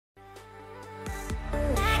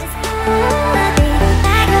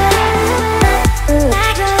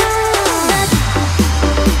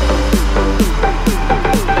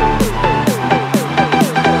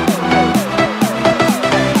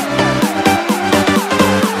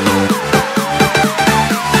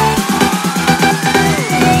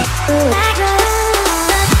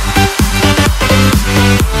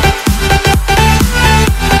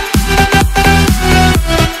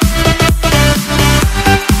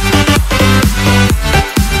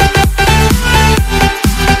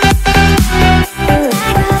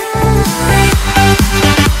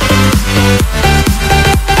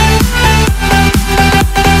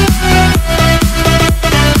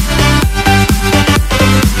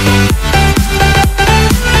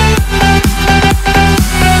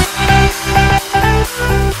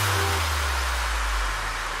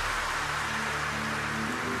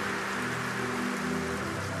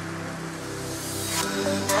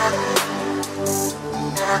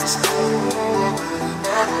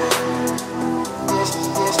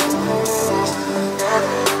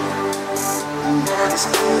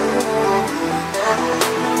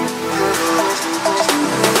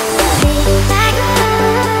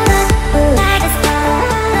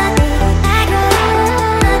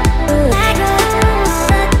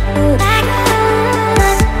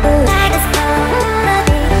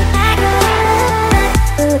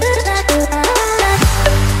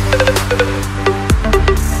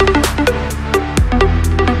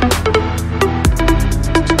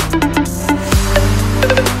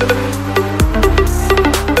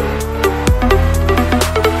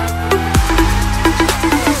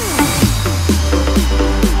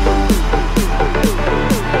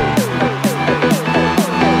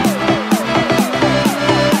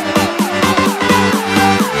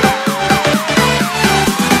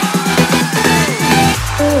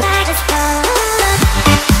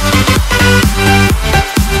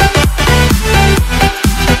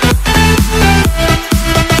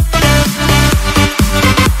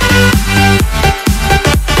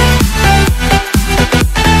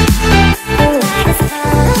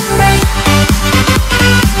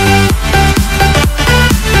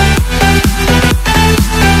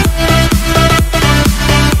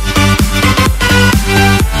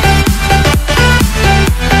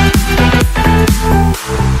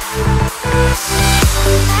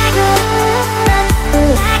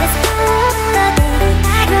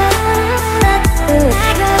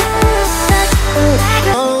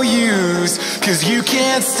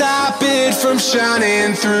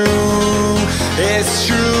Shining through, it's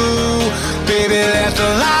true, baby, let the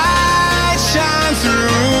light shine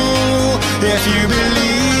through. If you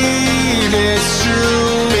believe it's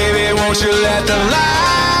true, baby, won't you let the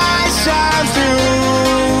light shine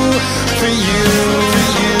through for you, for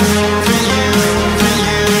you, for you, for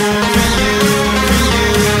you, for you, for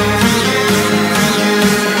you, for you, for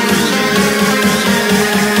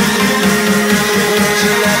you, won't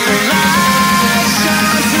you let the light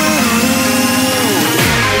shine through.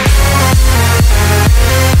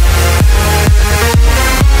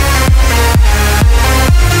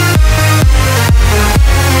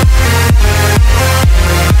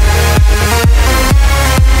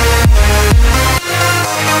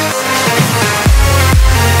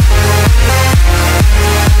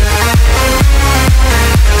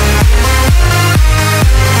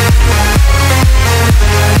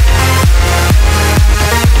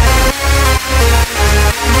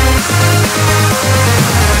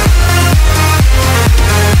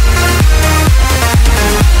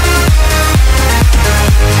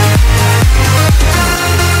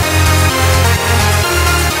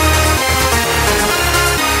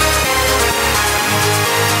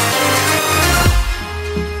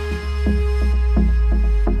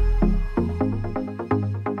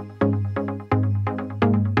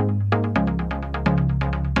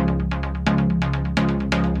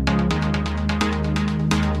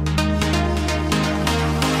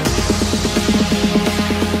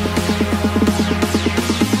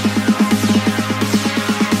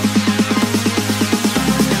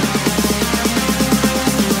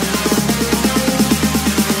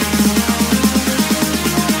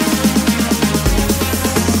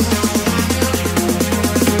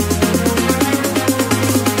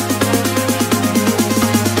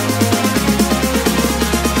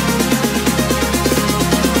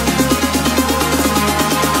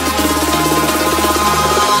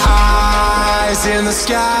 In the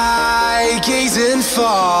sky, gazing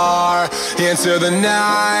far into the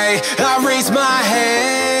night, I raise my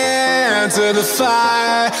hand to the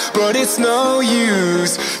fire, but it's no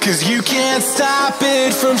use, 'cause you can't stop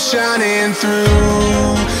it from shining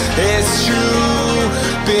through. It's true,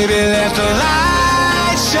 baby, let the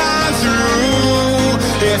light shine through.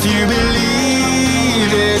 If you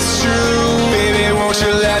believe it's true, baby, won't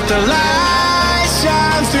you let the light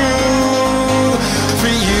shine through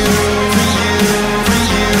for you, for you, for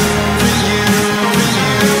you, for you, for you, for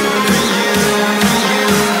you, for you, for you, for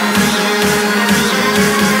you.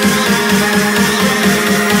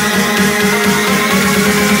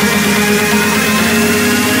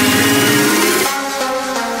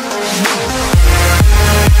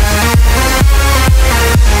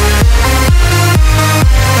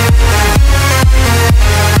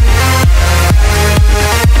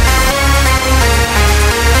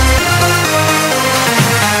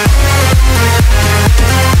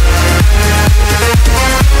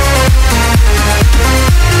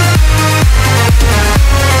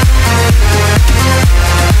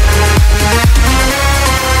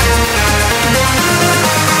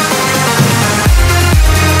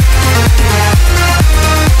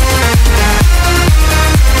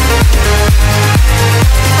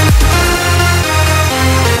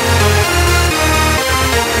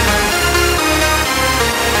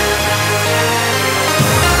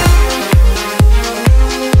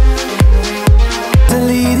 after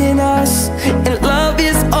leading us, and love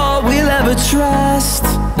is all we'll ever trust.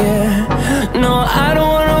 Yeah, no, I don't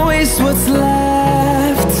wanna waste what's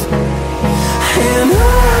left. And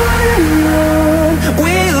on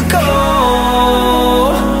we'll go,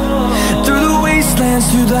 through the wastelands,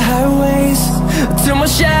 through the highways, till my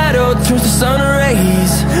shadow turns to sun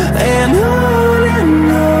rays. And on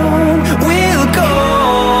we'll go,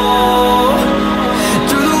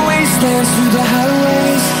 through the wastelands, through the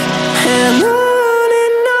highways, and on.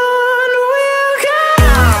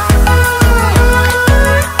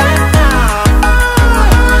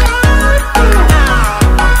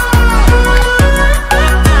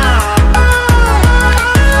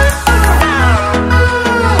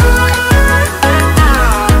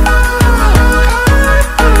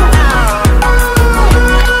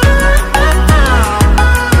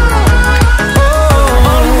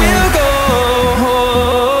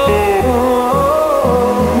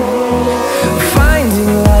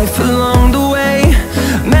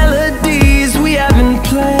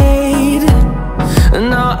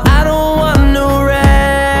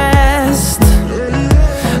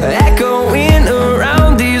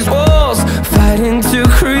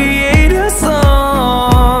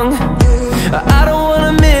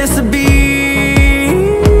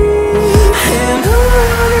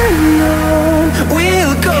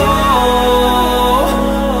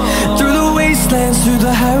 Through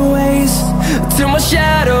the highways, till my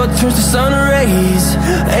shadow turns to sun rays.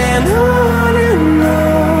 And on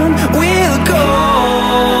we'll go,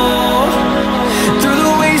 through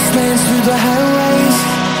the wastelands, through the highways,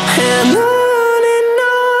 and on.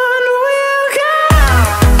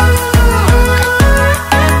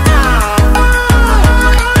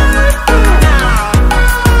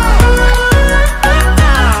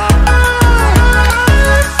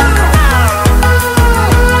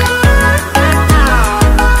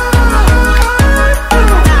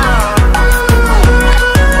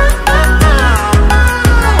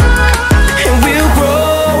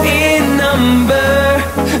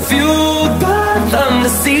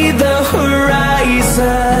 See the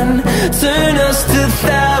horizon turn us to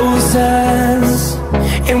thousands,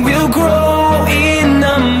 and we'll grow in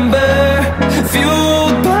number,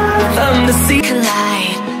 fueled by them to see.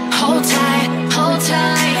 Collide, hold tight, hold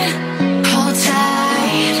tight, hold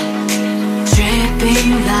tight.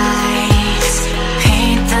 Dripping lights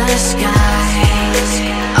paint the skies,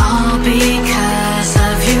 all because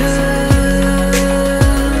of you.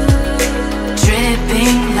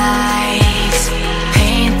 Dripping lights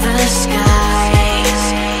paint the skies,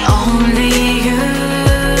 only you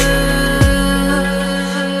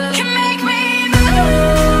can make me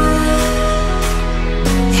move.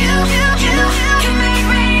 You can make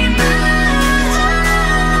me move.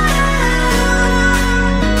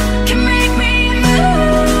 Can make me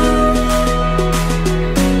move.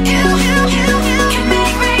 You can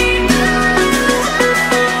make me move.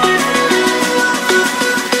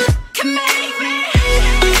 Can make me.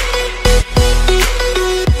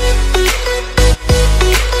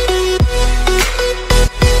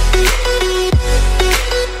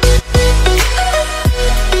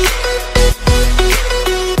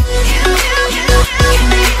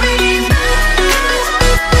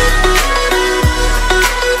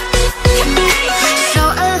 So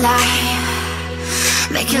alive,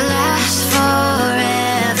 make it last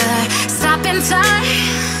forever. Stop in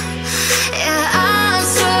time.